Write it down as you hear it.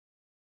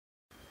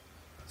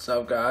What's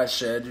up, guys?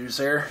 Shed Juice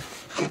here.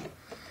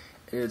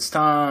 It's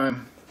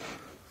time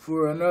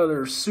for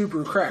another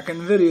super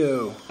cracking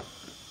video.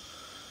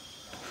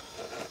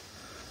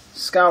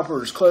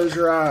 Scalpers, close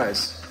your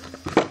eyes.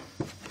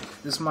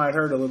 This might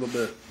hurt a little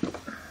bit.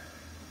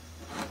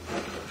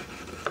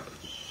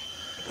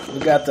 We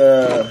got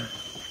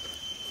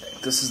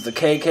this is the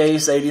K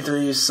Case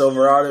 83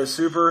 Silverado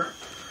Super.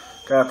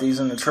 Got these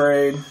in the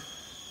trade.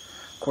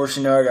 Of course,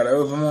 you know I gotta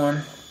open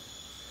one.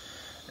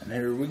 And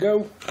here we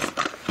go.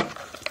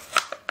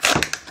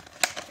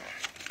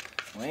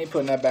 We ain't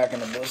putting that back in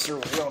the blister.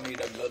 We don't need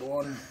a good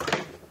one.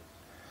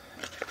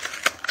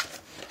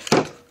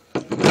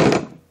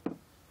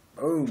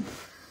 Boom.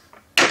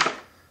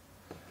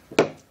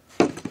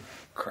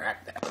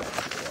 Crack that boy.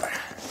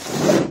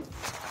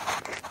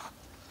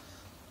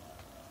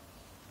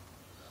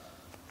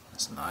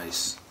 That's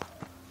nice.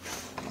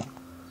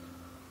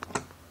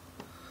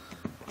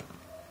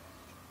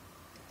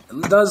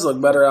 It does look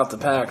better out the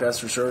pack, that's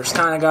for sure. It's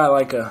kind of got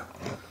like a...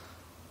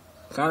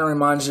 kind of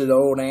reminds you of the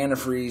old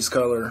antifreeze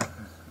color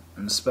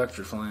in the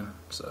Spectre Flame,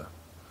 so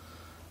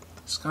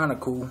it's kind of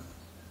cool.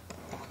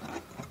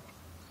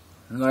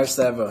 Nice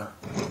to have a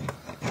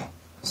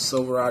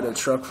Silverado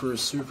truck for a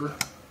Super.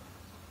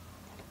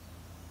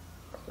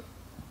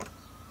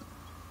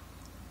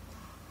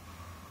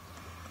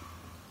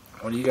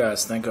 What do you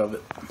guys think of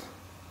it?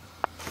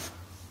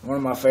 One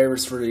of my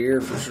favorites for the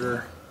year for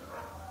sure.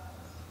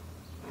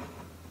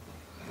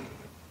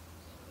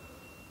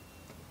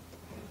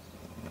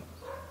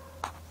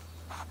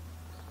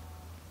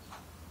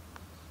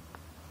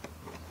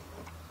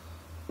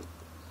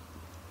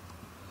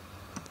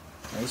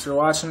 Thanks for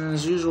watching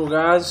as usual,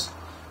 guys.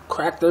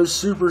 Crack those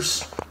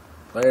supers.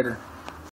 Later.